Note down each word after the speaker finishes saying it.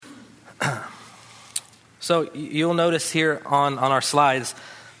So you'll notice here on our slides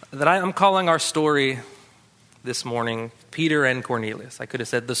that I'm calling our story this morning Peter and Cornelius. I could have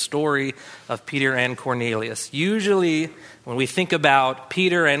said the story of Peter and Cornelius. Usually when we think about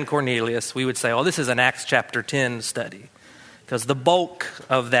Peter and Cornelius, we would say, oh, this is an Acts chapter 10 study, because the bulk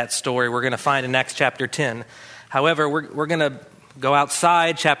of that story we're going to find in Acts chapter 10. However, we're going to go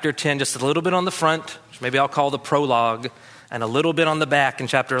outside chapter 10 just a little bit on the front, which maybe I'll call the prologue, and a little bit on the back in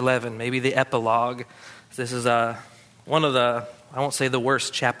chapter 11, maybe the epilogue. This is one of the, I won't say the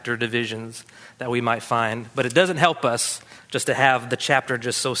worst chapter divisions that we might find, but it doesn't help us just to have the chapter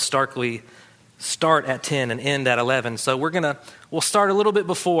just so starkly start at 10 and end at 11. So we'll start a little bit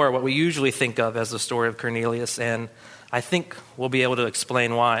before what we usually think of as the story of Cornelius, and I think we'll be able to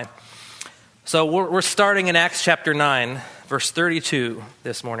explain why. So we're starting in Acts chapter 9, verse 32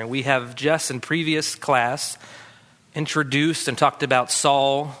 this morning. We have just in previous class introduced and talked about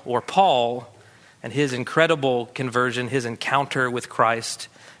Saul or Paul and his incredible conversion, his encounter with Christ,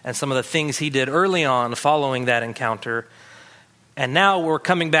 and some of the things he did early on following that encounter. And now we're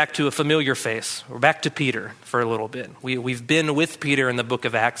coming back to a familiar face. We're back to Peter for a little bit. We've been with Peter in the book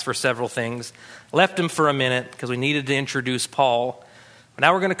of Acts for several things. Left him for a minute because we needed to introduce Paul. But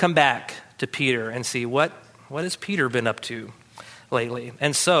now we're going to come back to Peter and see what has Peter been up to lately.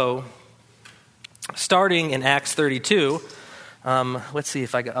 And so, starting in Acts 32, let's see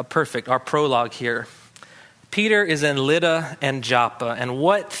if I got our prologue here. Peter is in Lydda and Joppa, and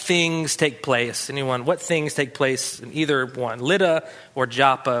what things take place? Anyone, what things take place in either one, Lydda or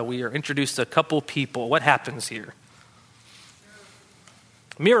Joppa? We are introduced to a couple people. What happens here?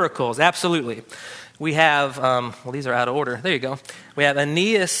 Miracles, absolutely. We have, these are out of order. There you go. We have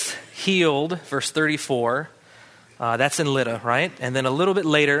Aeneas healed, verse 34. That's in Lydda, right? And then a little bit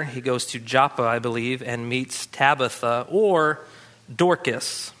later, he goes to Joppa, I believe, and meets Tabitha or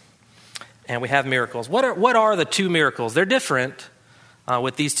Dorcas. And we have miracles. What are the two miracles? They're different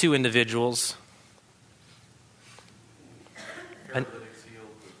with these two individuals. Paralytic's healed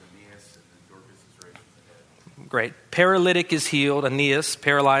with Aeneas, and then Dorcas is raised from the dead. Great. Paralytic is healed. Aeneas,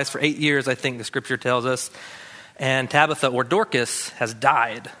 paralyzed for 8 years, I think the scripture tells us. And Tabitha or Dorcas has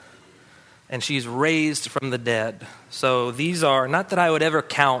died. And she's raised from the dead. So these are, not that I would ever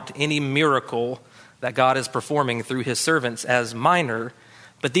count any miracle that God is performing through his servants as minor,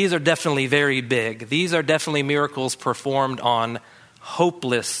 but these are definitely very big. These are definitely miracles performed on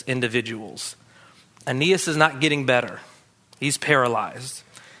hopeless individuals. Aeneas is not getting better. He's paralyzed.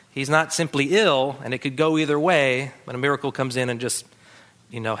 He's not simply ill, and it could go either way, but a miracle comes in and just,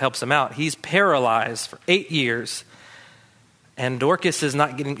 helps him out. He's paralyzed for 8 years. And Dorcas is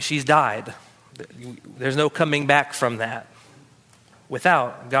she's died. There's no coming back from that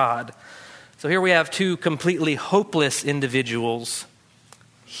without God. So here we have two completely hopeless individuals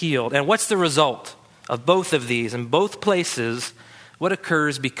healed. And what's the result of both of these? In both places, what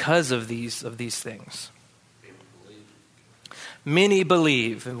occurs because of these things? Many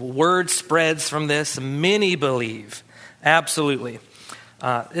believe. Word spreads from this. Many believe. Absolutely.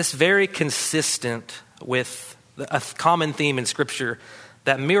 It's very consistent with a common theme in Scripture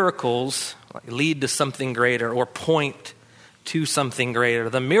that miracles lead to something greater or point to something greater.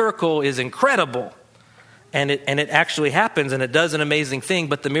 The miracle is incredible, and it actually happens, and it does an amazing thing,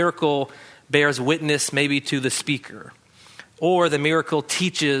 but the miracle bears witness maybe to the speaker, or the miracle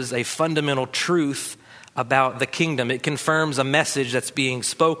teaches a fundamental truth about the kingdom. It confirms a message that's being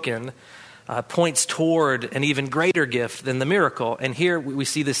spoken, points toward an even greater gift than the miracle. And here we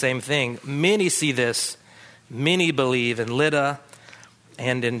see the same thing. Many see this. Many believe in Lydda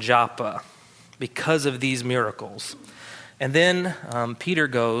and in Joppa because of these miracles. And then Peter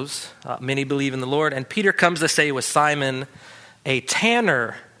goes, many believe in the Lord, and Peter comes to say with Simon, a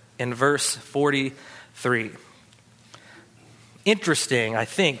tanner, in verse 43. Interesting, I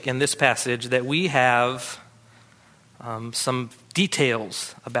think, in this passage that we have some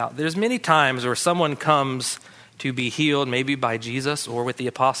details about. There's many times where someone comes to be healed, maybe by Jesus or with the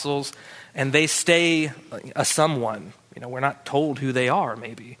apostles, and they stay a someone. We're not told who they are,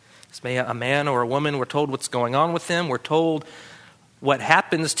 maybe. It's maybe a man or a woman. We're told what's going on with them. We're told what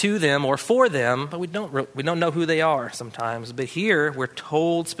happens to them or for them, but we don't know who they are sometimes. But here, we're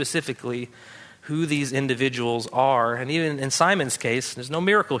told specifically who these individuals are. And even in Simon's case, there's no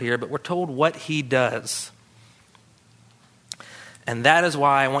miracle here, but we're told what he does. And that is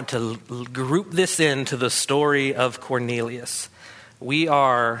why I want to group this into the story of Cornelius. We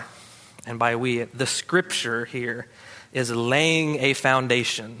are, and by we, the scripture here is laying a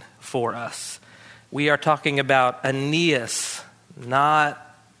foundation for us. We are talking about Aeneas,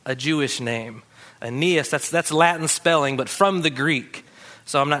 not a Jewish name. Aeneas, that's Latin spelling, but from the Greek.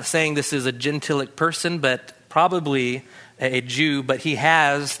 So I'm not saying this is a Gentilic person, but probably a Jew, but he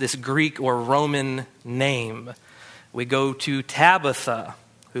has this Greek or Roman name. We go to Tabitha,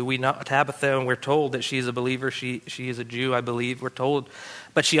 who we know, Tabitha, and we're told that she's a believer. She is a Jew, I believe, we're told.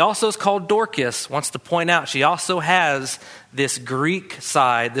 But she also is called Dorcas. Wants to point out she also has this Greek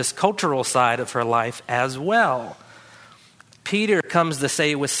side, this cultural side of her life as well. Peter comes to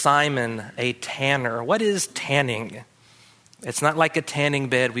say with Simon, a tanner. What is tanning? It's not like a tanning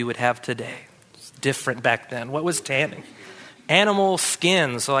bed we would have today. It's different back then. What was tanning? Animal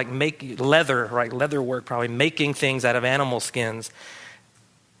skins, so like make leather, right? Leather work, probably making things out of animal skins.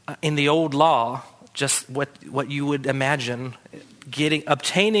 In the old law, just what you would imagine,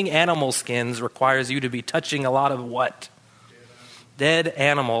 obtaining animal skins requires you to be touching a lot of what? Dead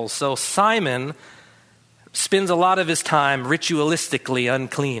animals. So Simon spends a lot of his time ritualistically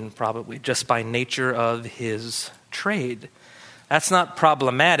unclean, probably, just by nature of his trade. That's not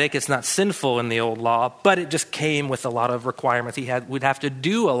problematic. It's not sinful in the old law, but it just came with a lot of requirements. Would have to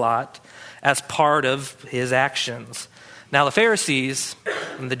do a lot as part of his actions. Now, the Pharisees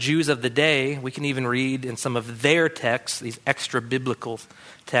and the Jews of the day, we can even read in some of their texts, these extra biblical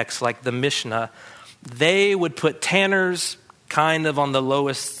texts like the Mishnah, they would put tanners kind of on the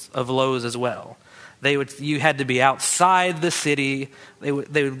lowest of lows as well. You had to be outside the city. They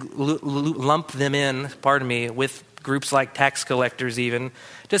would lump them in, with groups like tax collectors even,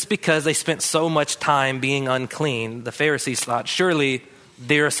 just because they spent so much time being unclean. The Pharisees thought, surely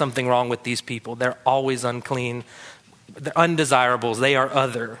there is something wrong with these people. They're always unclean. They're undesirables. They are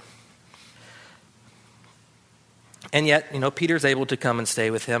other. And yet, Peter's able to come and stay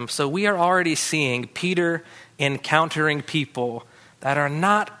with him. So we are already seeing Peter encountering people that are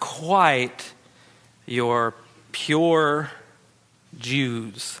not quite your pure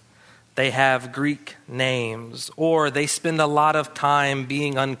Jews. They have Greek names, or they spend a lot of time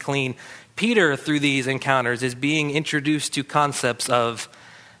being unclean. Peter, through these encounters, is being introduced to concepts of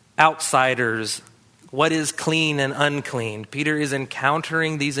outsiders. What is clean and unclean? Peter is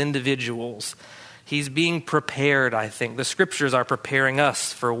encountering these individuals. He's being prepared, I think. The scriptures are preparing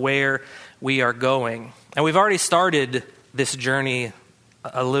us for where we are going. And we've already started this journey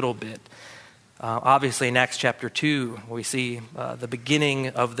a little bit. Obviously, in Acts chapter 2, we see the beginning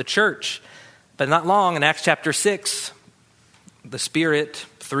of the church. But not long, in Acts chapter 6, the Spirit,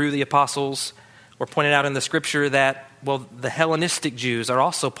 through the apostles, were pointed out in the scripture that, the Hellenistic Jews are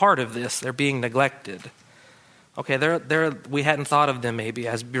also part of this. They're being neglected. Okay, we hadn't thought of them maybe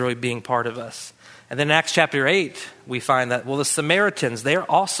as really being part of us. And then in Acts chapter 8, we find that, the Samaritans, they're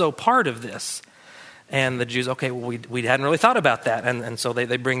also part of this. And the Jews, we hadn't really thought about that. And so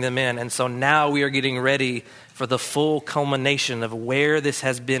they bring them in. And so now we are getting ready for the full culmination of where this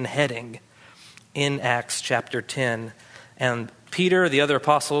has been heading in Acts chapter 10. And Peter, the other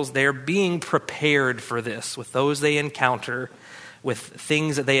apostles, they're being prepared for this with those they encounter, with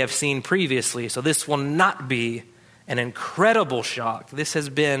things that they have seen previously. So this will not be an incredible shock. This has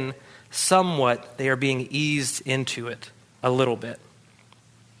been somewhat, they are being eased into it a little bit.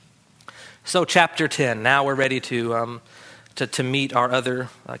 So chapter 10, now we're ready to meet our other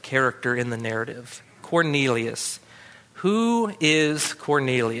character in the narrative, Cornelius. Who is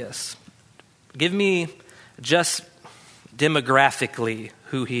Cornelius? Give me just demographically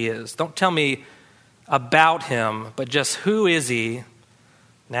who he is. Don't tell me about him, but just who is he?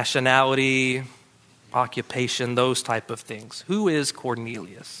 Nationality, occupation, those type of things. Who is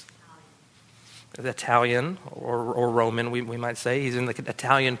Cornelius? Italian or Roman, we might say. He's in the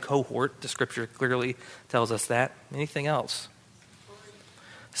Italian cohort. The scripture clearly tells us that. Anything else?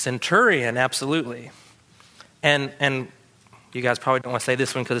 Centurion, absolutely. And you guys probably don't want to say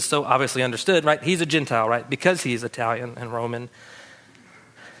this one because it's so obviously understood, right? He's a Gentile, right? Because he's Italian and Roman.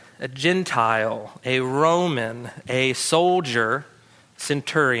 A Gentile, a Roman, a soldier,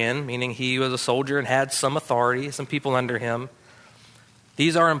 centurion, meaning he was a soldier and had some authority, some people under him.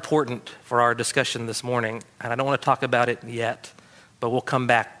 These are important for our discussion this morning, and I don't want to talk about it yet, but we'll come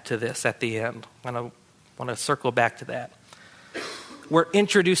back to this at the end. I want to circle back to that. We're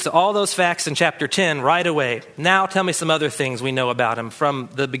introduced to all those facts in chapter 10 right away. Now tell me some other things we know about him from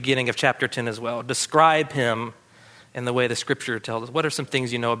the beginning of chapter 10 as well. Describe him in the way the scripture tells us. What are some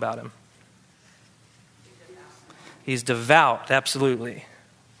things you know about him? He's devout, absolutely.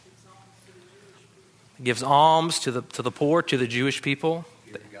 He gives alms to the poor, to the Jewish people.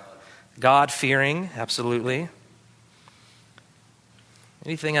 God-fearing, absolutely.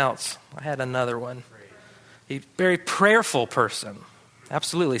 Anything else? I had another one. He's a very prayerful person.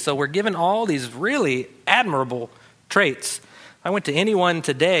 Absolutely. So we're given all these really admirable traits. I went to anyone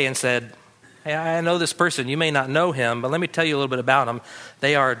today and said, Hey, I know this person. You may not know him, but let me tell you a little bit about them.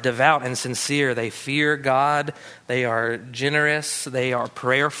 They are devout and sincere. They fear God. They are generous. They are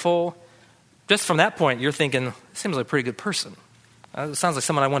prayerful. Just from that point, you're thinking, seems like a pretty good person. It sounds like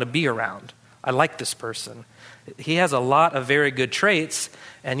someone I want to be around. I like this person. He has a lot of very good traits,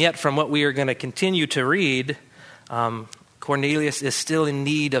 and yet from what we are going to continue to read, Cornelius is still in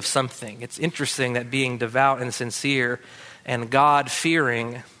need of something. It's interesting that being devout and sincere and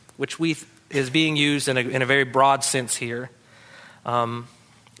God-fearing, which is being used in a very broad sense here,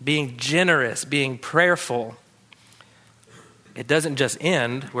 being generous, being prayerful, it doesn't just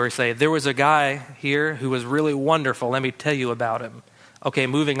end where we say, there was a guy here who was really wonderful. Let me tell you about him. Okay,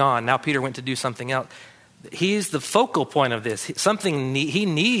 moving on. Now Peter went to do something else. He's the focal point of this. He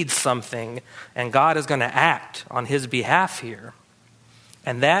needs something, and God is going to act on his behalf here.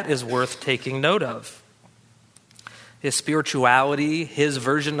 And that is worth taking note of. His spirituality, his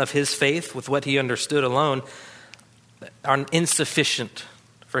version of his faith with what he understood alone are insufficient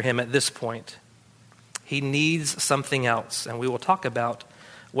for him at this point. He needs something else, and we will talk about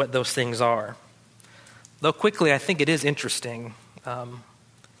what those things are. Though quickly, I think it is interesting.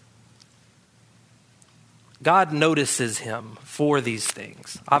 God notices him for these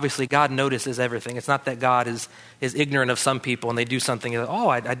things. Obviously, God notices everything. It's not that God is ignorant of some people and they do something,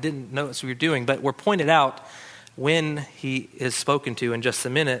 I didn't notice what you're doing. But we're pointed out when he is spoken to in just a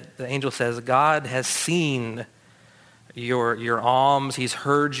minute, the angel says, God has seen your alms, he's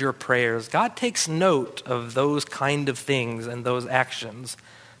heard your prayers. God takes note of those kind of things and those actions.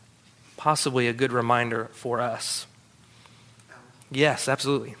 Possibly a good reminder for us. Yes,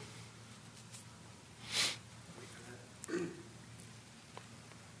 absolutely.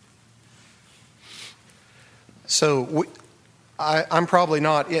 So I'm probably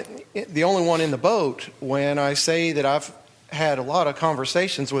not the only one in the boat when I say that I've had a lot of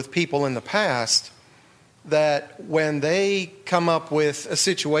conversations with people in the past that when they come up with a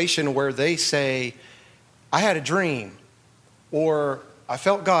situation where they say, I had a dream, or I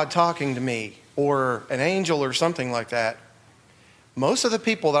felt God talking to me, or an angel or something like that, most of the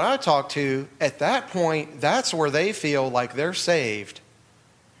people that I talk to at that point, that's where they feel like they're saved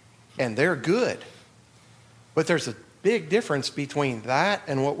and they're good. But there's a big difference between that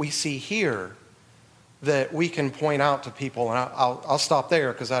and what we see here that we can point out to people. And I'll stop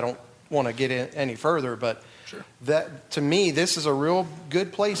there because I don't want to get in any further. But sure. That, to me, this is a real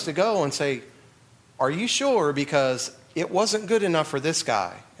good place to go and say, are you sure? Because it wasn't good enough for this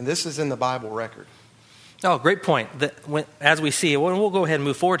guy. And this is in the Bible record. Oh, great point. As we see, we'll go ahead and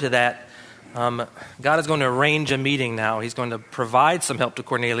move forward to that. God is going to arrange a meeting now. He's going to provide some help to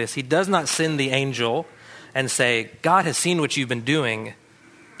Cornelius. He does not send the angel and say, God has seen what you've been doing.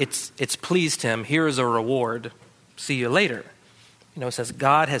 It's pleased him. Here is a reward. See you later. It says,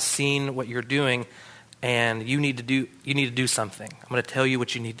 God has seen what you're doing, and you need to do something. I'm going to tell you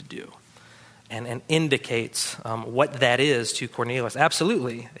what you need to do. And indicates what that is to Cornelius.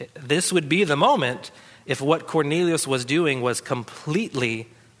 Absolutely. This would be the moment if what Cornelius was doing was completely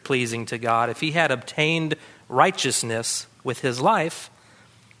pleasing to God. If he had obtained righteousness with his life,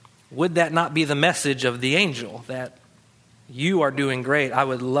 would that not be the message of the angel? That you are doing great. I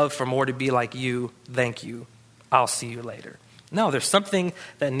would love for more to be like you. Thank you. I'll see you later. No, there's something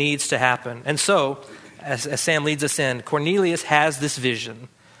that needs to happen. And so, as Sam leads us in, Cornelius has this vision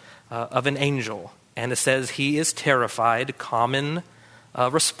of an angel. And it says he is terrified, common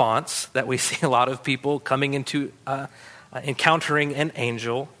response that we see a lot of people coming into encountering an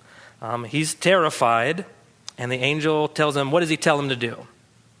angel. He's terrified, and the angel tells him, what does he tell him to do?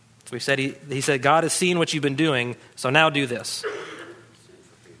 So he said, God has seen what you've been doing, so now do this.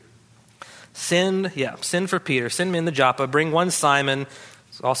 Send for Peter. Send him into Joppa. Bring one Simon,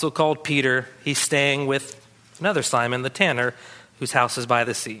 also called Peter. He's staying with another Simon, the tanner, whose house is by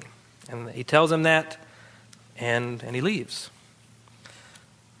the sea. And he tells him that, and he leaves.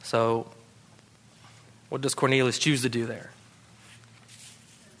 So, what does Cornelius choose to do there?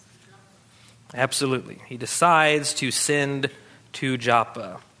 Absolutely. He decides to send to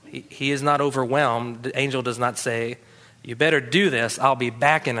Joppa. He is not overwhelmed. The angel does not say, you better do this. I'll be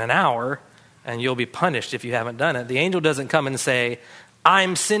back in an hour, and you'll be punished if you haven't done it. The angel doesn't come and say,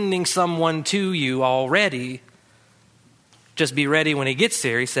 I'm sending someone to you already. Just be ready when he gets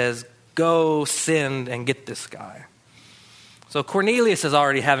there. He says, go send and get this guy. So Cornelius is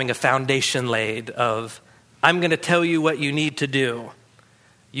already having a foundation laid of, I'm going to tell you what you need to do.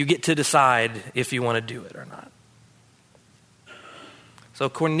 You get to decide if you want to do it or not. So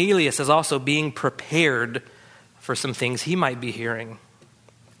Cornelius is also being prepared for some things he might be hearing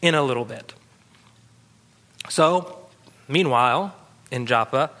in a little bit. So, meanwhile, in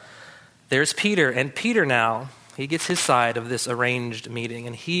Joppa, there's Peter. And Peter now, he gets his side of this arranged meeting,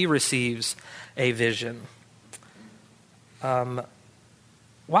 and he receives a vision.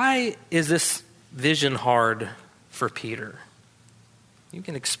 Why is this vision hard for Peter? You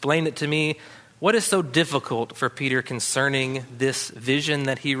can explain it to me. What is so difficult for Peter concerning this vision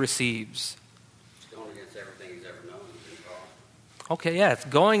that he receives? It's going against everything he's ever known. Okay, yeah, it's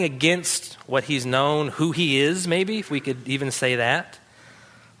going against what he's known, who he is, maybe, if we could even say that.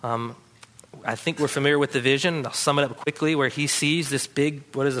 I think we're familiar with the vision. I'll sum it up quickly, where he sees this big,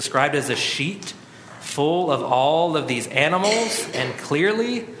 what is described as a sheet full of all of these animals, and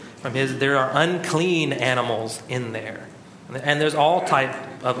clearly there are unclean animals in there. And there's all type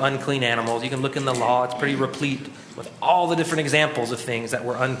of unclean animals. You can look in the law. It's pretty replete with all the different examples of things that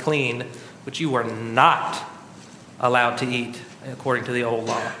were unclean, which you were not allowed to eat according to the old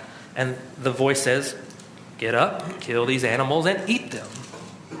law. And the voice says, get up, kill these animals, and eat them.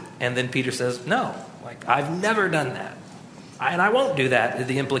 And then Peter says, no, I've never done that. And I won't do that, is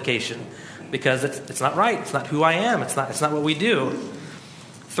the implication, because it's not right. It's not who I am. It's not what we do.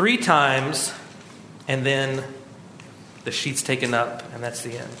 3 times, and then the sheet's taken up, and that's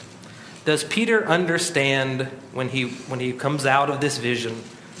the end. Does Peter understand when he comes out of this vision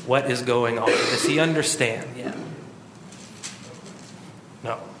what is going on? Does he understand? Yeah.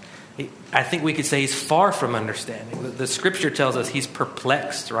 No. I think we could say he's far from understanding. The scripture tells us he's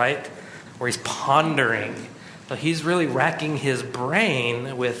perplexed, right? Or he's pondering. So he's really racking his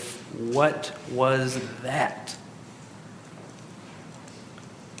brain with what was that?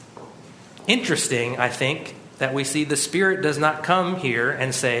 Interesting, I think, that we see the Spirit does not come here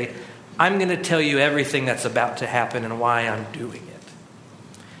and say, I'm going to tell you everything that's about to happen and why I'm doing it.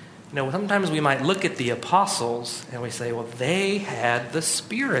 Sometimes we might look at the apostles and we say, well, they had the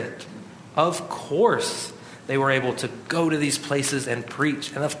Spirit. Of course they were able to go to these places and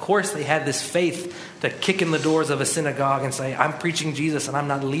preach. And of course they had this faith to kick in the doors of a synagogue and say, I'm preaching Jesus and I'm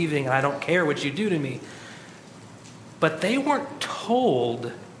not leaving and I don't care what you do to me. But they weren't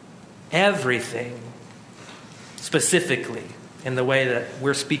told everything specifically in the way that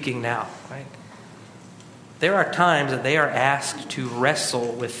we're speaking now, right? There are times that they are asked to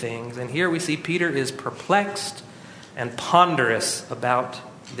wrestle with things. And here we see Peter is perplexed and ponderous about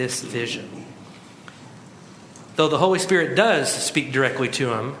this vision. Though the Holy Spirit does speak directly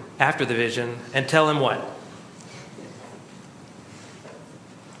to him after the vision and tell him what?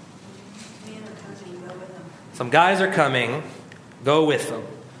 Some guys are coming, go with them.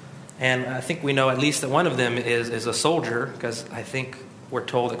 And I think we know at least that one of them is a soldier, because I think we're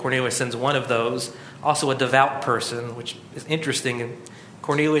told that Cornelius sends one of those, also a devout person, which is interesting.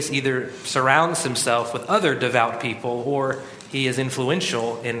 Cornelius either surrounds himself with other devout people, or he is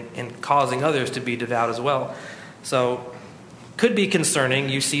influential in causing others to be devout as well. So could be concerning.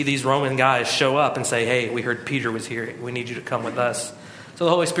 You see these Roman guys show up and say, hey, we heard Peter was here. We need you to come with us. So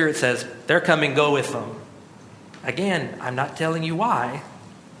the Holy Spirit says, they're coming, go with them. Again, I'm not telling you why,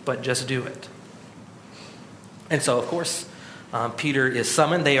 but just do it. And so, of course, Peter is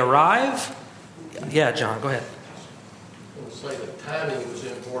summoned. They arrive. Yeah, John, go ahead. I will say the timing was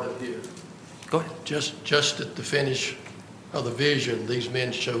important here. Go ahead. Just at the finish of the vision, these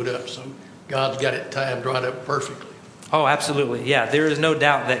men showed up. So God's got it timed right up perfectly. Oh, absolutely. Yeah, there is no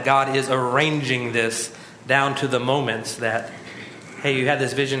doubt that God is arranging this down to the moments that, hey, you had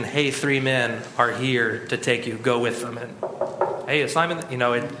this vision. Hey, 3 men are here to take you. Go with them. And hey, Simon,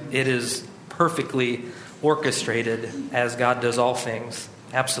 it is perfectly orchestrated as God does all things.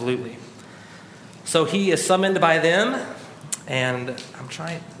 Absolutely. So he is summoned by them, and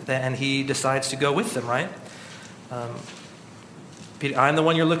and he decides to go with them, right? Peter, I'm the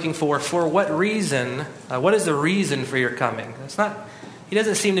one you're looking for. For what reason? What is the reason for your coming? It's not. He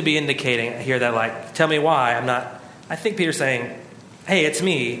doesn't seem to be indicating here that, tell me why. I think Peter's saying, hey, it's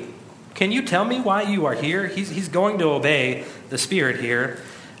me. Can you tell me why you are here? He's going to obey the Spirit here.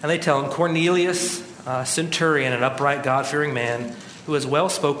 And they tell him, Cornelius, a centurion, an upright, God-fearing man, who is well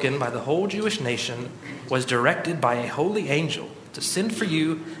spoken by the whole Jewish nation, was directed by a holy angel to send for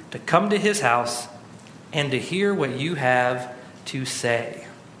you to come to his house and to hear what you have to say.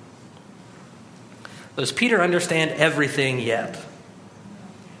 Does Peter understand everything yet?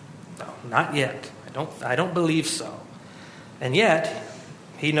 No, not yet. I don't believe so. And yet,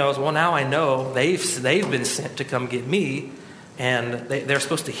 he knows, well, now I know they've been sent to come get me, and they're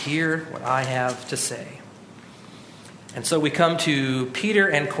supposed to hear what I have to say. And so we come to Peter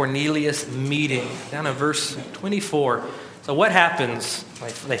and Cornelius meeting, down in verse 24. So what happens?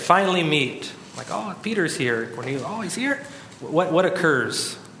 They finally meet. Oh, Peter's here. Cornelius, oh, he's here? What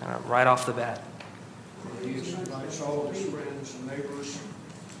occurs right off the bat? He invites all of his friends and neighbors.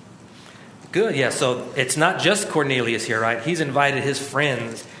 Good, yeah. So it's not just Cornelius here, right? He's invited his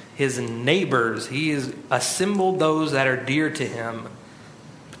friends, his neighbors. He has assembled those that are dear to him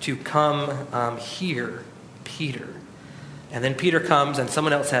to come hear Peter. And then Peter comes, and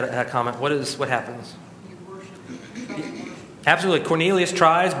someone else had a comment. What happens? Absolutely. Cornelius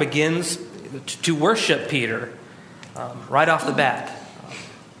begins to worship Peter right off the bat.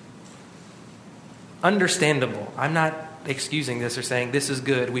 Understandable. I'm not excusing this or saying this is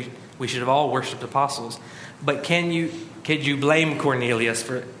good. We should have all worshipped apostles. But could you blame Cornelius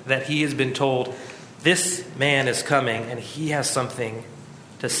for that he has been told this man is coming and he has something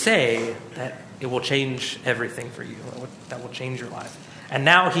to say that it will change everything for you, that will change your life. And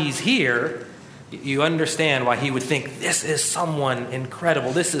now he's here. You understand why he would think this is someone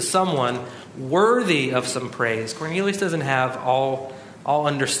incredible. This is someone worthy of some praise. Cornelius doesn't have all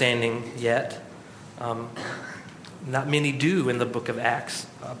understanding yet. Not many do in the book of Acts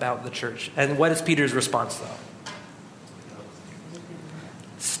about the church. And what is Peter's response, though?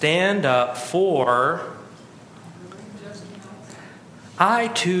 Stand up, for I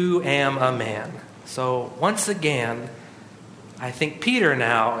too am a man. So once again, I think Peter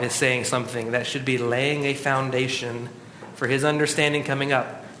now is saying something that should be laying a foundation for his understanding coming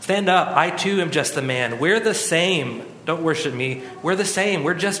up. Stand up, I too am just a man. We're the same. Don't worship me. We're the same.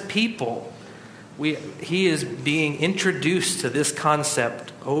 We're just people. He is being introduced to this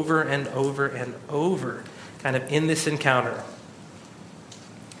concept over and over and over, kind of in this encounter.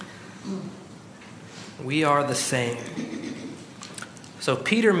 We are the same. So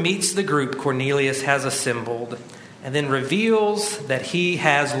Peter meets the group Cornelius has assembled and then reveals that he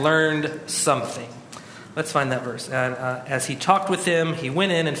has learned something. Let's find that verse. As he talked with them, he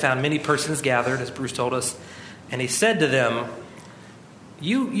went in and found many persons gathered, as Bruce told us, and he said to them,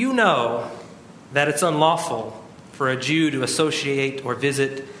 You know that it's unlawful for a Jew to associate or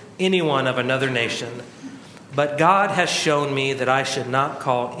visit anyone of another nation, but God has shown me that I should not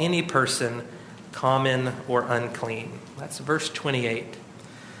call any person common or unclean. That's verse 28.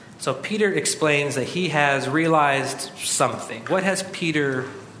 So Peter explains that he has realized something.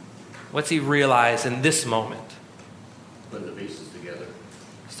 What's he realized in this moment? Putting the pieces together.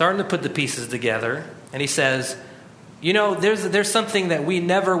 Starting to put the pieces together. And he says, there's something that we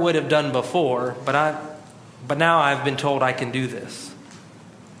never would have done before, but now I've been told I can do this.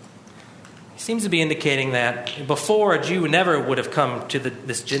 He seems to be indicating that before a Jew never would have come to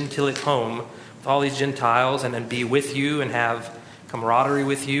this Gentilic home with all these Gentiles and be with you and have camaraderie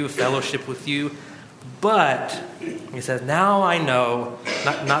with you, fellowship with you. But, he says, now I know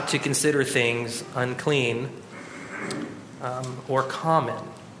not to consider things unclean or common.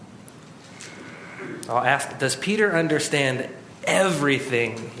 I'll ask, does Peter understand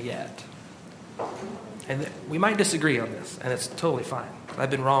everything yet? And we might disagree on this, and it's totally fine. I've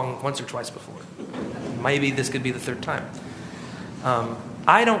been wrong once or twice before. Maybe this could be the third time.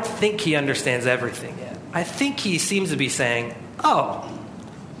 I don't think he understands everything yet. I think he seems to be saying,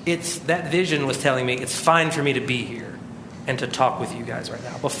 it's that vision was telling me it's fine for me to be here and to talk with you guys right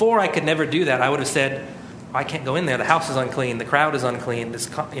now. Before I could never do that. I would have said, I can't go in there. The house is unclean. The crowd is unclean.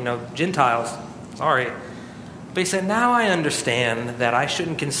 Gentiles. Sorry. But he said, now I understand that I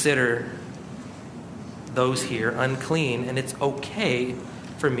shouldn't consider those here unclean, and it's okay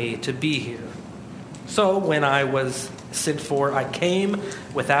for me to be here. So when I was sent for, I came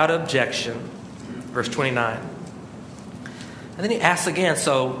without objection. Verse 29. And then he asks again,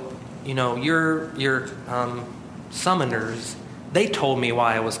 so, your summoners, they told me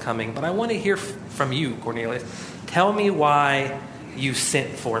why I was coming, but I want to hear from you, Cornelius. Tell me why you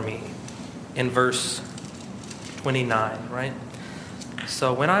sent for me. In verse 29, right?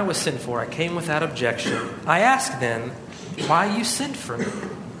 So when I was sent for, I came without objection. I asked then, why you sent for me?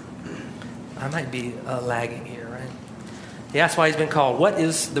 I might be lagging here, right? He asked why he's been called. What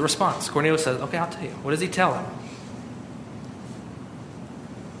is the response? Cornelius says, okay, I'll tell you. What does he tell him?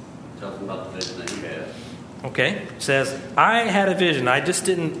 Tell them about the vision that you had. Okay, says, I had a vision. I just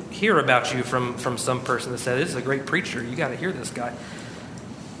didn't hear about you from some person that said, this is a great preacher. You got to hear this guy.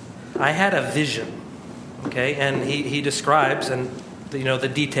 I had a vision, okay? And he describes, and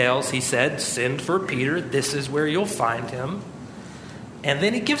the details. He said, send for Peter. This is where you'll find him. And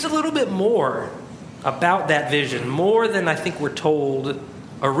then he gives a little bit more about that vision, more than I think we're told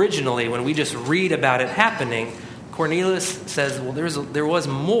originally when we just read about it happening. Cornelius says, well, there was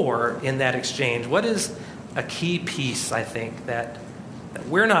more in that exchange. What is a key piece, I think, that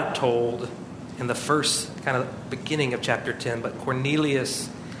we're not told in the first kind of beginning of chapter 10, but Cornelius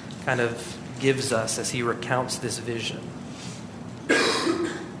kind of gives us as he recounts this vision.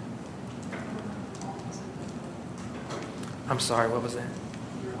 I'm sorry, what was that?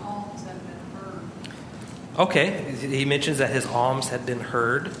 Your alms have been Okay, he mentions that his alms had been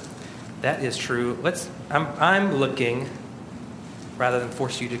heard. That is true. I'm looking, rather than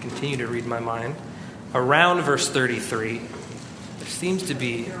force you to continue to read my mind, around verse 33. There seems to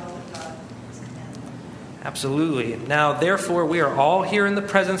be... Absolutely. Now, therefore, we are all here in the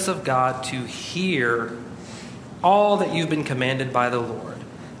presence of God to hear all that you've been commanded by the Lord.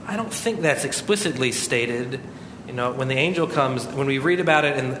 I don't think that's explicitly stated. When the angel comes, when we read about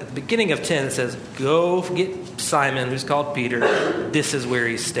it in the beginning of 10, it says, go get Simon, who's called Peter. This is where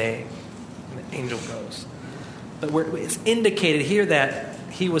he's staying. And the angel goes. But it's indicated here that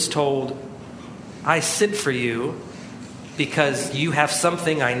he was told, I sent for you because you have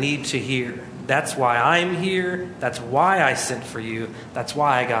something I need to hear. That's why I'm here. That's why I sent for you. That's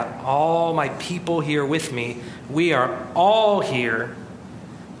why I got all my people here with me. We are all here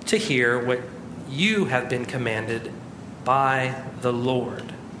to hear what you have been commanded by the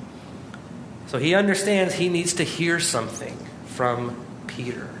Lord. So he understands he needs to hear something from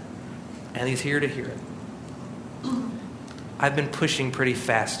Peter. And he's here to hear it. I've been pushing pretty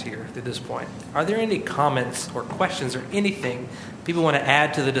fast here to this point. Are there any comments or questions or anything people want to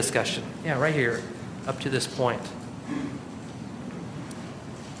add to the discussion? Yeah, right here, up to this point.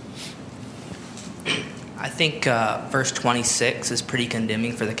 I think verse 26 is pretty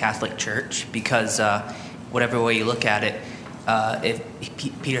condemning for the Catholic Church because whatever way you look at it,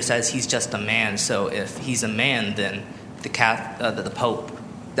 if Peter says he's just a man, so if he's a man, then the Pope,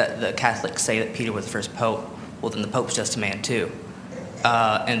 the Catholics say that Peter was the first Pope. Well, then the Pope's just a man too.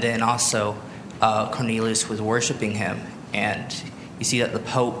 And then also Cornelius was worshiping him, and you see that the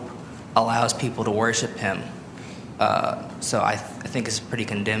Pope allows people to worship him. So I think it's pretty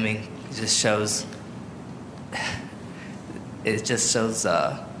condemning. It just shows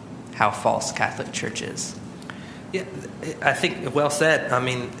how false the Catholic Church is. Yeah, I think well said. I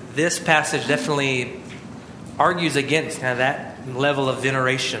mean, this passage definitely argues against kind of that level of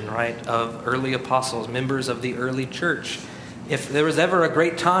veneration, right, of early apostles, members of the early church. If there was ever a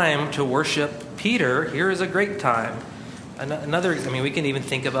great time to worship Peter, here is a great time. We can even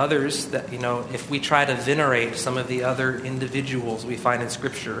think of others that, if we try to venerate some of the other individuals we find in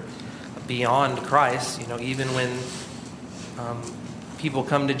Scripture beyond Christ, even when people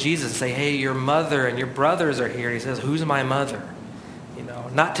come to Jesus and say, hey, your mother and your brothers are here. He says, who's my mother?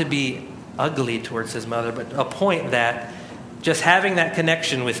 Not to be ugly towards his mother, but a point that just having that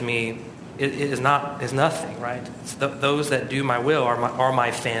connection with me is nothing, right? It's those that do my will are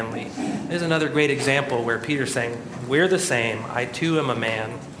my family. There's another great example where Peter's saying, we're the same. I too am a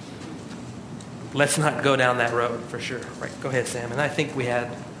man. Let's not go down that road for sure. Right? Go ahead, Sam. And I think we had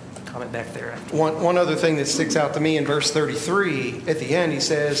a comment back there. One other thing that sticks out to me in verse 33, at the end he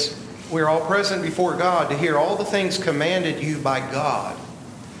says, we're all present before God to hear all the things commanded you by God.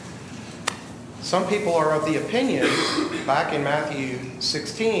 Some people are of the opinion, back in Matthew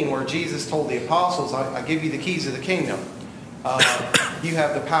 16, where Jesus told the apostles, I give you the keys of the kingdom. You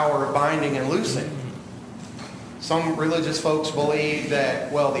have the power of binding and loosing. Some religious folks believe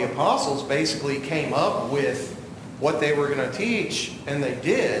that, the apostles basically came up with what they were going to teach, and they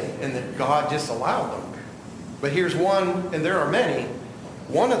did, and that God just allowed them. But here's one, and there are many,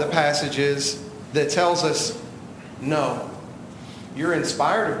 one of the passages that tells us, no. You're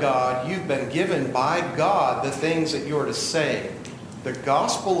inspired of God. You've been given by God the things that you're to say. The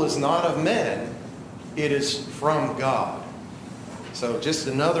gospel is not of men. It is from God. So just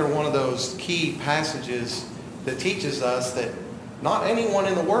another one of those key passages that teaches us that not anyone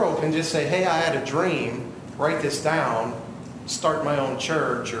in the world can just say, hey, I had a dream, write this down, start my own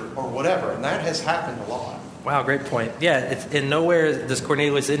church or whatever. And that has happened a lot. Wow, great point. Yeah, it's in nowhere does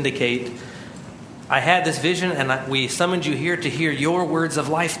Cornelius indicate, I had this vision, and we summoned you here to hear your words of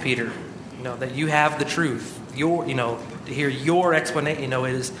life, Peter. That you have the truth. To hear your explanation.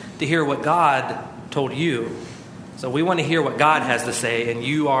 It is to hear what God told you. So we want to hear what God has to say, and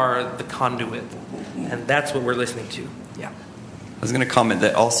you are the conduit, and that's what we're listening to. Yeah. I was going to comment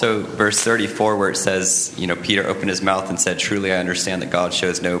that also verse 34, where it says, Peter opened his mouth and said, truly I understand that God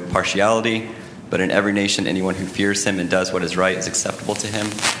shows no partiality, but in every nation anyone who fears him and does what is right is acceptable to him.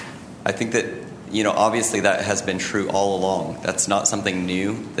 I think that obviously that has been true all along. That's not something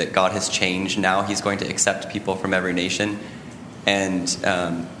new, that God has changed. Now he's going to accept people from every nation. And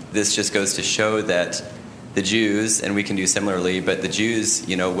this just goes to show that the Jews, and we can do similarly, but the Jews,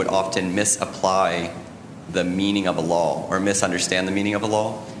 would often misapply the meaning of a law or misunderstand the meaning of a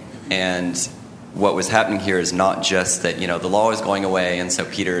law. And what was happening here is not just that, the law is going away, and so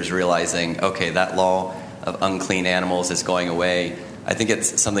Peter is realizing, okay, that law of unclean animals is going away. I think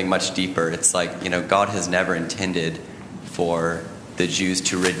it's something much deeper. It's like, God has never intended for the Jews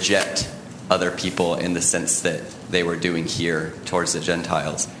to reject other people in the sense that they were doing here towards the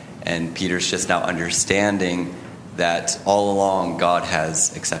Gentiles. And Peter's just now understanding that all along God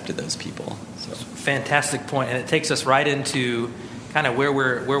has accepted those people. So. Fantastic point, and it takes us right into kind of where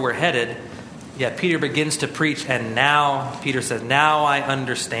we're headed. Yeah, Peter begins to preach, and now Peter says, "Now I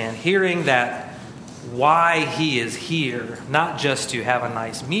understand." Hearing that why he is here, not just to have a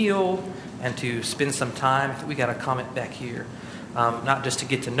nice meal and to spend some time. I think we got a comment back here. Not just to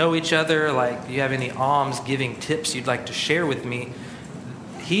get to know each other. Like, do you have any alms-giving tips you'd like to share with me?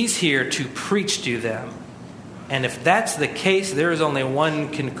 He's here to preach to them. And if that's the case, there is only one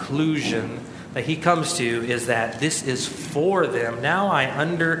conclusion that he comes to, is that this is for them. Now I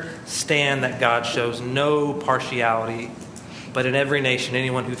understand that God shows no partiality, but in every nation,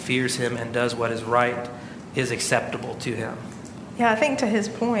 anyone who fears him and does what is right is acceptable to him. Yeah, I think to his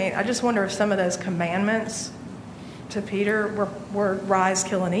point, I just wonder if some of those commandments to Peter were rise,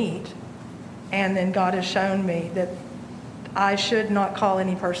 kill, and eat. And then God has shown me that I should not call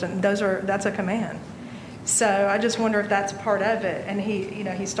any person. That's a command. So I just wonder if that's part of it. And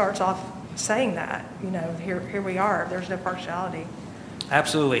he starts off saying that, here we are. There's no partiality.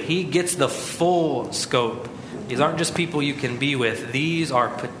 Absolutely. He gets the full scope. These aren't just people you can be with. These are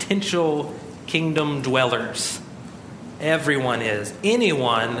potential kingdom dwellers. Everyone is.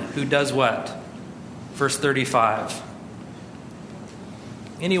 Anyone who does what? Verse 35.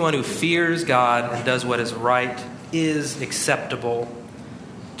 Anyone who fears God and does what is right is acceptable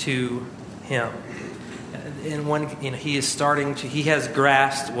to him. And when he has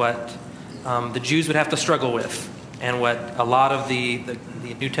grasped what the Jews would have to struggle with, and what a lot of the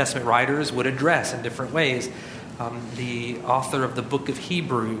New Testament writers would address in different ways. The author of the book of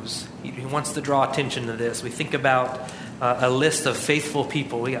Hebrews, he wants to draw attention to this. We think about a list of faithful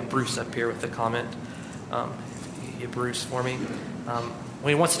people. We got Bruce up here with the comment. You get Bruce for me.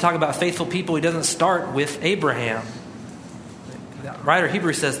 When he wants to talk about faithful people, he doesn't start with Abraham. The writer of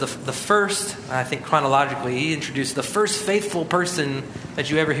Hebrews says the first, I think chronologically, he introduced the first faithful person that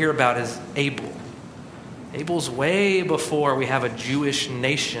you ever hear about is Abel. Abel's way before we have a Jewish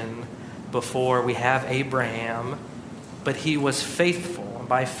nation, before we have Abraham, but he was faithful. And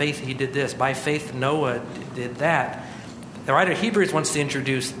by faith he did this. By faith Noah did that. The writer of Hebrews wants to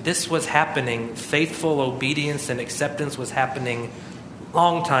introduce this was happening. Faithful obedience and acceptance was happening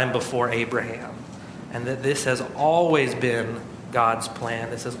long time before Abraham. And that this has always been God's plan.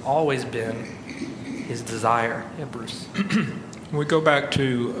 This has always been his desire. Yeah, Bruce. We go back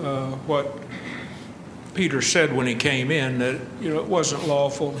to what Peter said when he came in, that it wasn't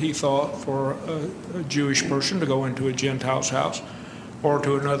lawful, he thought, for a Jewish person to go into a Gentile's house or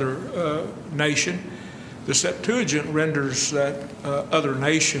to another nation. The Septuagint renders that other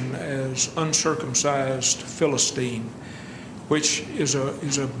nation as uncircumcised Philistine, which is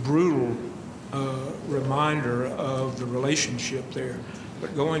a brutal reminder of the relationship there.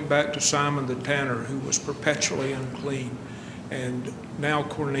 But going back to Simon the tanner, who was perpetually unclean, and now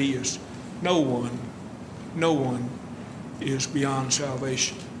Cornelius, no one is beyond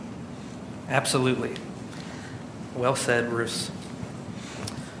salvation. Absolutely. Well said, Bruce.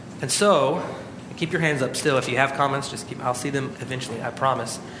 And so, keep your hands up still. If you have comments, I'll see them eventually, I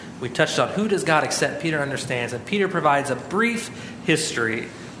promise. We touched on who does God accept. Peter understands, and Peter provides a brief history,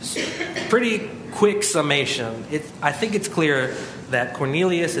 pretty quick summation. I think it's clear that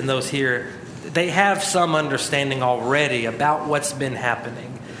Cornelius and those here, they have some understanding already about what's been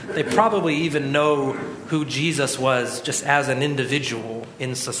happening. They probably even know who Jesus was just as an individual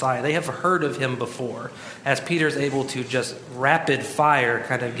in society. They have heard of him before, as Peter's able to just rapid fire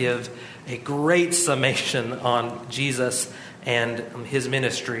kind of give a great summation on Jesus and his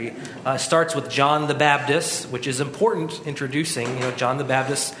ministry. Starts with John the Baptist, which is important introducing. John the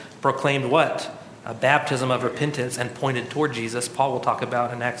Baptist proclaimed what? A baptism of repentance and pointed toward Jesus. Paul will talk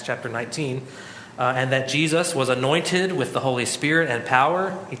about in Acts chapter 19. And that Jesus was anointed with the Holy Spirit and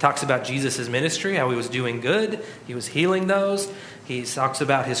power. He talks about Jesus' ministry, how he was doing good. He was healing those. He talks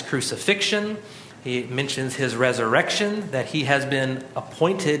about his crucifixion. He mentions his resurrection, that he has been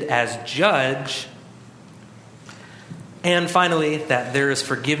appointed as judge. And finally, that there is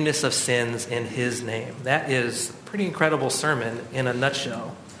forgiveness of sins in his name. That is a pretty incredible sermon in a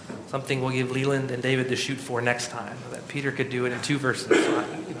nutshell. Something we'll give Leland and David to shoot for next time. That Peter could do it in 2 verses.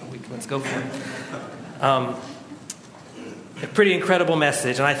 Let's go for it. A pretty incredible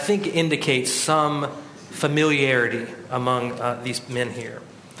message, and I think it indicates some familiarity among these men here.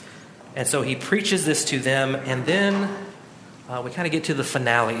 And so he preaches this to them, and then we kind of get to the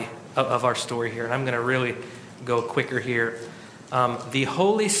finale of our story here. And I'm going to really go quicker here. The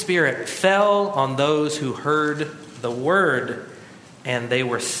Holy Spirit fell on those who heard the word and they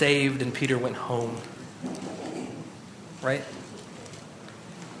were saved, and Peter went home. Right?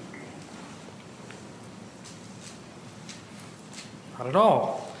 Not at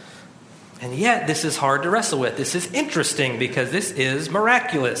all. And yet, this is hard to wrestle with. This is interesting because this is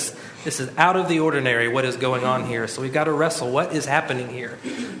miraculous. This is out of the ordinary, what is going on here. So we've got to wrestle. What is happening here?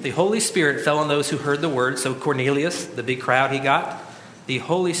 The Holy Spirit fell on those who heard the word. So Cornelius, the big crowd he got, the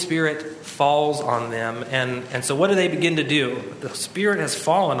Holy Spirit falls on them. And so what do they begin to do? The Spirit has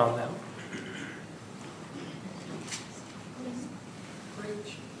fallen on them.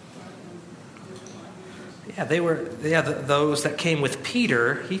 Those that came with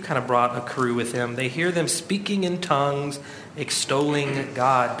Peter, he kind of brought a crew with him. They hear them speaking in tongues, extolling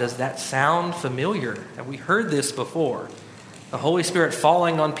God. Does that sound familiar? Have we heard this before? The Holy Spirit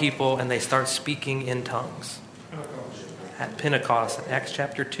falling on people, and they start speaking in tongues. At Pentecost, in Acts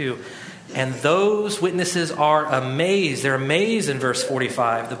chapter 2. And those witnesses are amazed. They're amazed in verse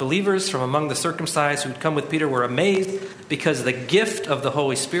 45. The believers from among the circumcised who had come with Peter were amazed because the gift of the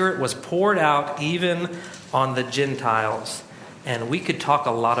Holy Spirit was poured out even on the Gentiles. And we could talk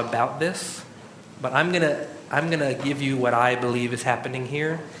a lot about this, but I'm gonna give you what I believe is happening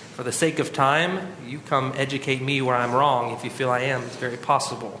here. For the sake of time, you come educate me where I'm wrong. If you feel I am, it's very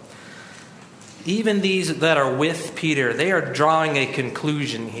possible. Even these that are with Peter, they are drawing a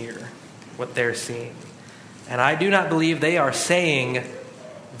conclusion here, what they're seeing. And I do not believe they are saying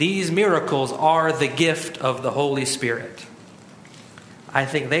these miracles are the gift of the Holy Spirit. I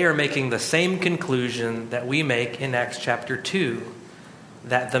think they are making the same conclusion that we make in Acts chapter 2,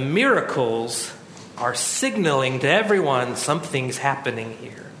 that the miracles are signaling to everyone something's happening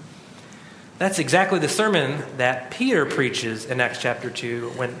here. That's exactly the sermon that Peter preaches in Acts chapter 2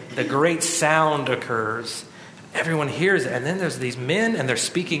 when the great sound occurs. Everyone hears it, and then there's these men, and they're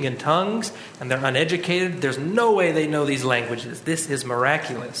speaking in tongues, and they're uneducated. There's no way they know these languages. This is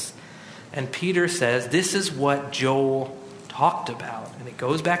miraculous. And Peter says, this is what Joel talked about. And it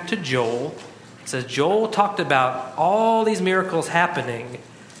goes back to Joel. It says Joel talked about all these miracles happening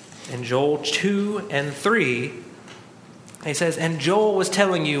in Joel 2 and 3. He says, and Joel was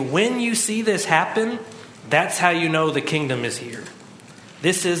telling you, when you see this happen, that's how you know the kingdom is here.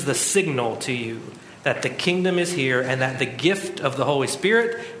 This is the signal to you that the kingdom is here and that the gift of the Holy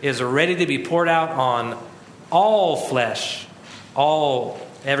Spirit is ready to be poured out on all flesh,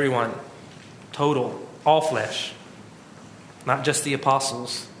 everyone, total, all flesh. Not just the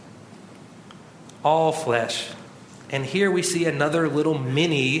apostles. All flesh. And here we see another little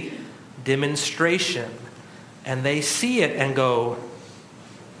mini demonstration. And they see it and go,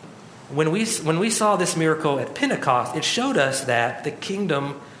 when we saw this miracle at Pentecost, it showed us that the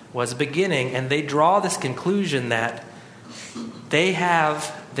kingdom was beginning. And they draw this conclusion that they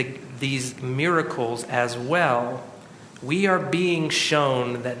have these miracles as well. We are being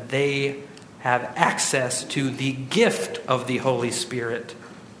shown that they have access to the gift of the Holy Spirit,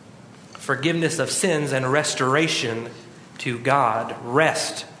 forgiveness of sins and restoration to God,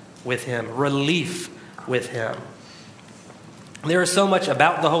 rest with Him, relief with Him. There is so much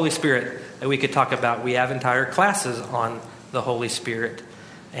about the Holy Spirit that we could talk about. We have entire classes on the Holy Spirit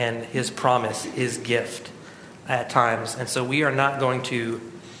and His promise, His gift at times. And so we are not going to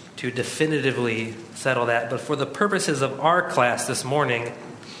definitively settle that. But for the purposes of our class this morning,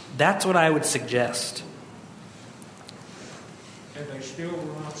 that's what I would suggest. And they still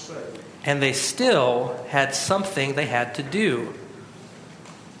were not saved. And they still had something they had to do.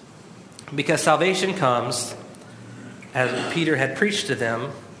 Because salvation comes, as Peter had preached to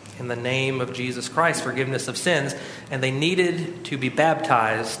them, in the name of Jesus Christ, forgiveness of sins, and they needed to be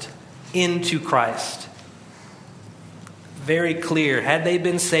baptized into Christ. Very clear. Had they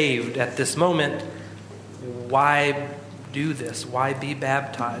been saved at this moment, why do this? Why be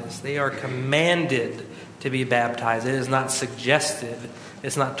baptized? They are commanded to be baptized. It is not suggested.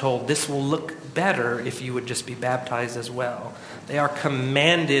 It's not told, this will look better if you would just be baptized as well. They are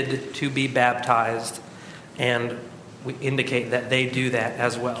commanded to be baptized, and we indicate that they do that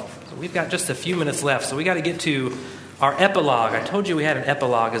as well. So we've got just a few minutes left, so we got to get to our epilogue. I told you we had an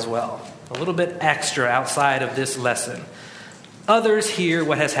epilogue as well, a little bit extra outside of this lesson. Others hear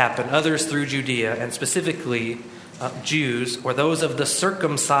what has happened, others through Judea, and specifically Jews, or those of the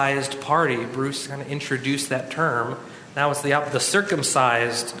circumcised party. Bruce kind of introduced that term. Now it's the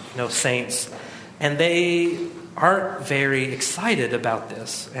circumcised, saints, and they aren't very excited about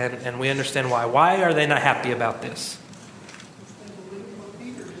this, and we understand why. Why are they not happy about this?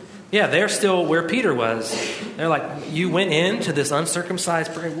 Yeah, they're still where Peter was. They're like, you went into this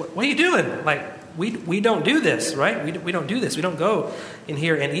uncircumcised party. What are you doing? Like, we don't do this, right? We don't do this. We don't go in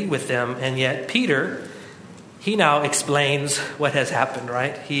here and eat with them. And yet Peter, he now explains what has happened,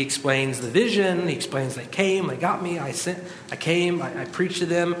 right? He explains the vision. He explains they came, they got me, I came, I preached to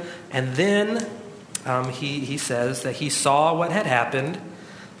them. And then he says that he saw what had happened.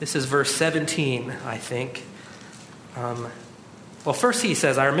 This is verse 17, I think. Well, first he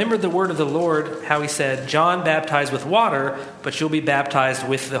says, I remembered the word of the Lord, how he said, John baptized with water, but you'll be baptized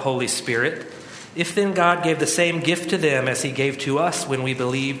with the Holy Spirit. If then God gave the same gift to them as he gave to us when we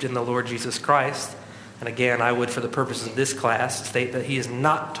believed in the Lord Jesus Christ. And again, I would, for the purposes of this class, state that he is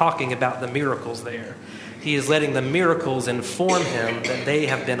not talking about the miracles there. He is letting the miracles inform him that they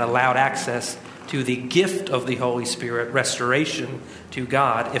have been allowed access to the gift of the Holy Spirit, restoration to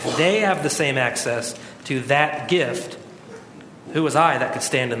God. If they have the same access to that gift, who was I that could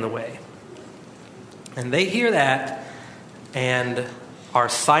stand in the way? And they hear that and are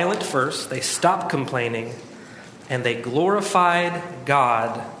silent first. They stop complaining and they glorified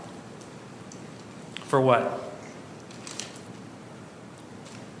God for what?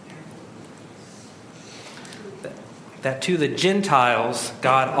 That to the Gentiles,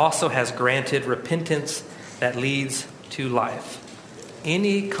 God also has granted repentance that leads to life.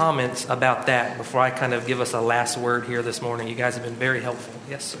 Any comments about that before I kind of give us a last word here this morning? You guys have been very helpful.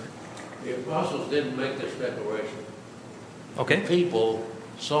 Yes, sir. The apostles didn't make this declaration. Okay. The people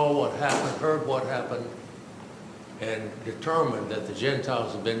saw what happened, heard what happened, and determined that the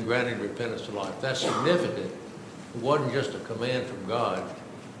Gentiles have been granted repentance to life. That's significant. It wasn't just a command from God.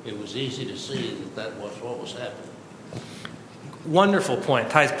 It was easy to see that was what was happening. Wonderful point.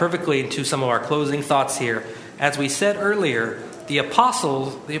 Ties perfectly into some of our closing thoughts here. As we said earlier, the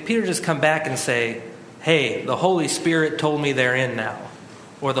apostles, Peter just come back and say, hey, the Holy Spirit told me they're in now.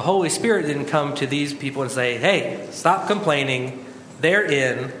 Or the Holy Spirit didn't come to these people and say, hey, stop complaining. They're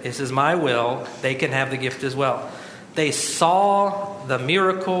in. This is my will. They can have the gift as well. They saw the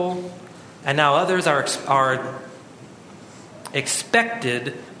miracle, and now others are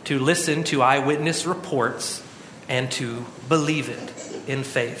expected to listen to eyewitness reports and to believe it in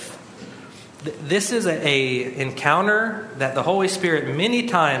faith. This is a encounter that the Holy Spirit many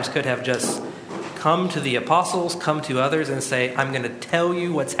times could have just come to the apostles, come to others and say, I'm going to tell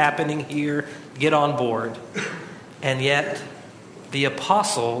you what's happening here, get on board. And yet the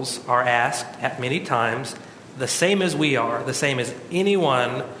apostles are asked at many times, the same as we are, the same as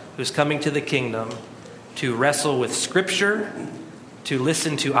anyone who's coming to the kingdom, to wrestle with Scripture, to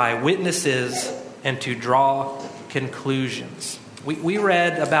listen to eyewitnesses, and to draw conclusions. We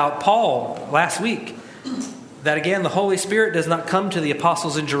read about Paul last week, that again, the Holy Spirit does not come to the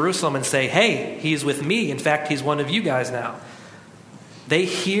apostles in Jerusalem and say, hey, he's with me. In fact, he's one of you guys now. They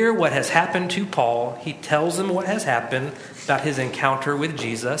hear what has happened to Paul. He tells them what has happened about his encounter with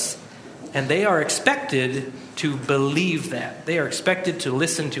Jesus. And they are expected to believe that. They are expected to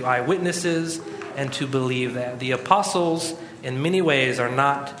listen to eyewitnesses and to believe that. The apostles, in many ways, are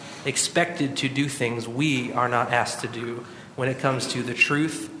not expected to do things we are not asked to do when it comes to the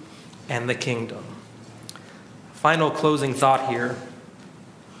truth and the kingdom. Final closing thought here.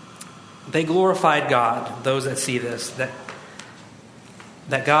 They glorified God, those that see this,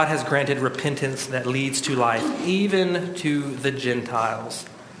 that God has granted repentance that leads to life, even to the Gentiles.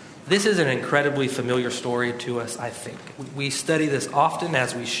 This is an incredibly familiar story to us, I think. We study this often,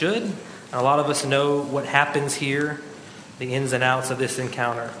 as we should. And a lot of us know what happens here, the ins and outs of this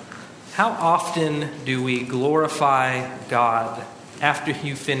encounter. How often do we glorify God after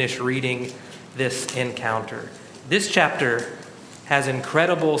you finish reading this encounter? This chapter has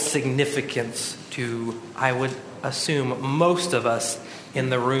incredible significance to, I would assume, most of us in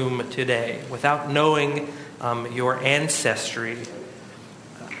the room today, without knowing your ancestry.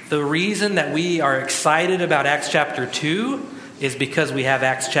 The reason that we are excited about Acts chapter 2 is because we have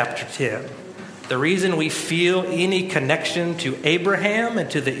Acts chapter 10. The reason we feel any connection to Abraham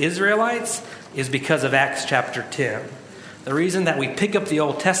and to the Israelites is because of Acts chapter 10. The reason that we pick up the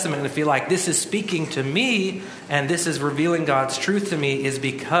Old Testament and feel like this is speaking to me and this is revealing God's truth to me is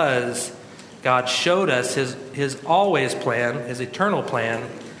because God showed us his always plan, his eternal plan,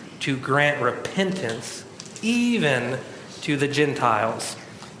 to grant repentance even to the Gentiles.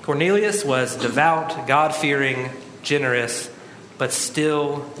 Cornelius was devout, God-fearing, generous, but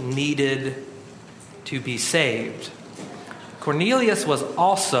still needed to be saved. Cornelius was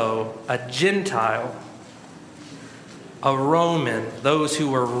also a Gentile, a Roman, those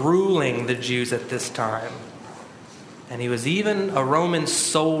who were ruling the Jews at this time. And he was even a Roman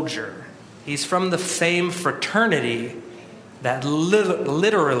soldier. He's from the same fraternity that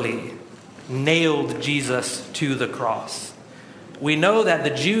literally nailed Jesus to the cross. We know that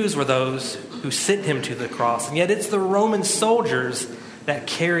the Jews were those who sent him to the cross, and yet it's the Roman soldiers that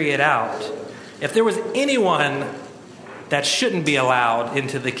carry it out. If there was anyone that shouldn't be allowed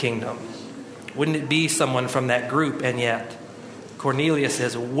into the kingdom, wouldn't it be someone from that group? And yet, Cornelius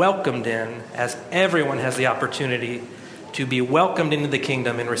is welcomed in, as everyone has the opportunity to be welcomed into the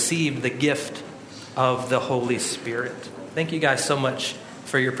kingdom and receive the gift of the Holy Spirit. Thank you guys so much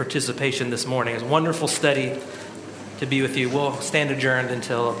for your participation this morning. It's a wonderful study to be with you. We'll stand adjourned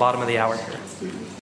until the bottom of the hour here.